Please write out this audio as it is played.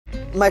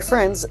My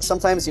friends,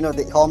 sometimes,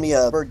 they call me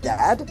a bird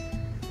dad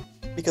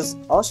because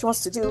all she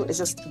wants to do is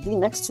just be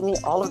next to me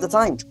all of the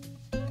time.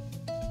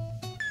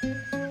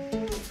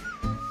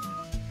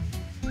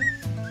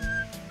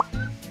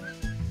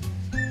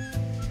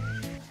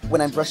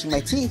 When I'm brushing my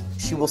teeth,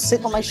 she will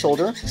sit on my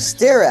shoulder,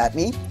 stare at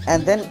me,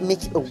 and then make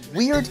a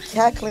weird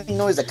cackling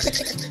noise like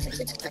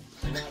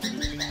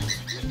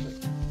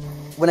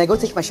When I go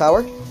take my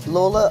shower,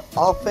 Lola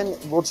often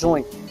will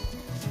join.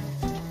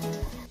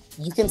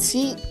 You can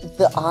see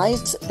the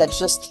eyes that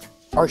just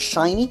are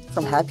shiny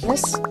from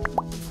happiness.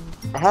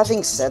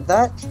 Having said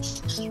that,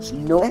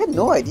 I had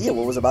no idea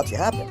what was about to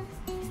happen.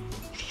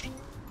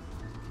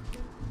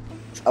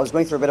 I was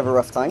going through a bit of a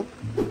rough time.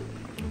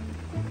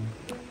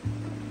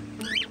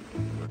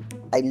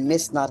 I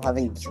missed not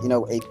having,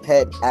 a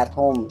pet at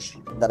home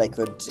that I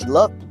could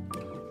love.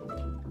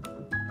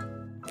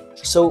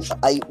 So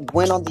I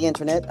went on the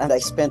internet and I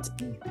spent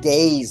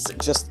days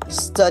just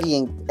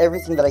studying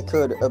everything that I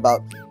could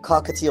about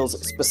cockatiels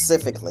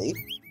specifically.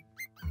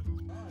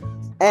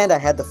 And I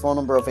had the phone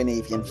number of an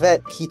avian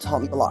vet. He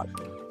taught me a lot.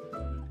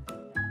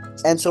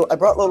 And so I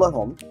brought Lola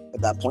home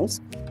at that point.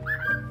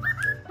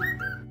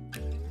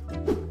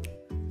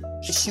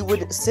 She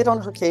would sit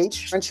on her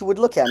cage and she would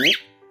look at me.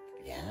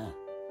 Yeah.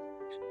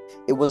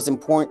 It was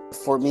important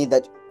for me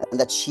that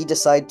she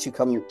decided to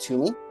come to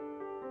me.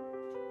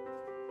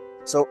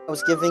 So I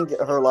was giving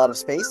her a lot of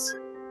space.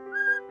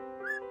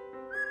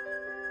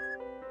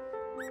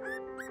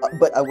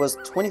 But I was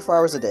 24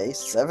 hours a day,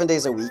 7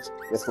 days a week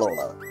with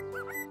Lola.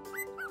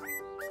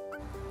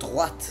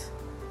 Droite.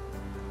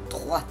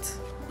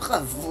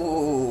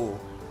 Bravo.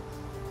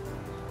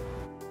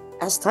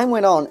 As time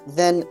went on,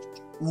 then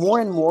more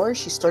and more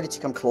she started to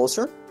come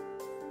closer.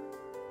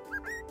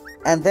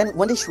 And then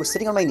one day she was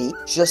sitting on my knee,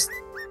 just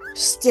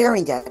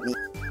staring at me.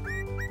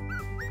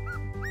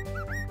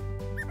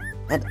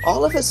 And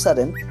all of a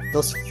sudden,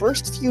 those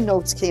first few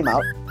notes came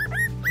out.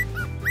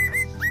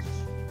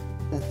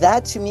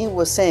 That to me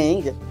was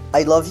saying,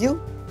 I love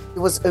you. It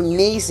was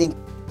amazing.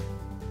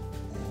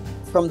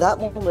 From that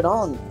moment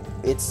on,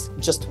 it's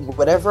just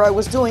whatever I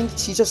was doing,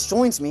 she just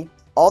joins me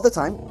all the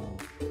time.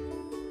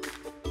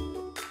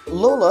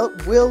 Lola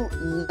will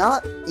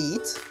not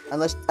eat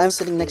unless I'm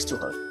sitting next to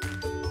her.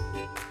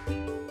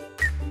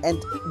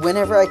 And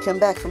whenever I come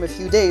back from a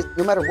few days,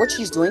 no matter what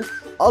she's doing,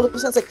 all of a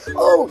sudden it's like,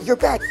 oh, you're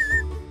back.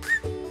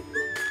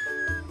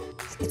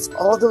 It's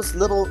all those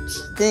little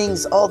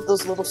things, all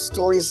those little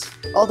stories,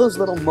 all those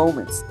little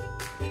moments.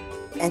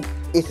 And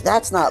if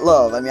that's not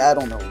love, I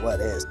don't know what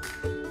is.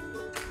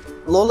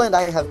 Lola and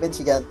I have been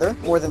together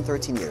more than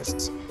 13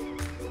 years.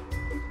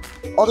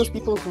 All those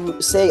people who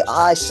say,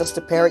 it's just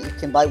a parrot, you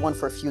can buy one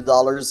for a few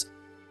dollars.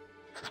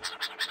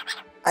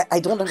 I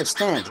don't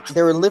understand.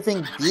 They're a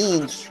living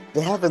being.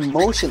 They have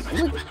emotions.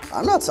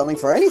 I'm not selling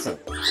for anything.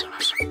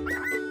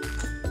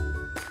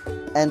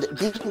 And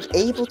being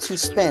able to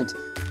spend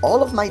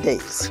all of my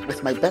days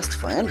with my best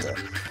friend,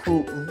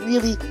 who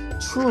really,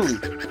 truly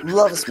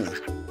loves me,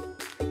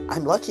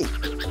 I'm lucky.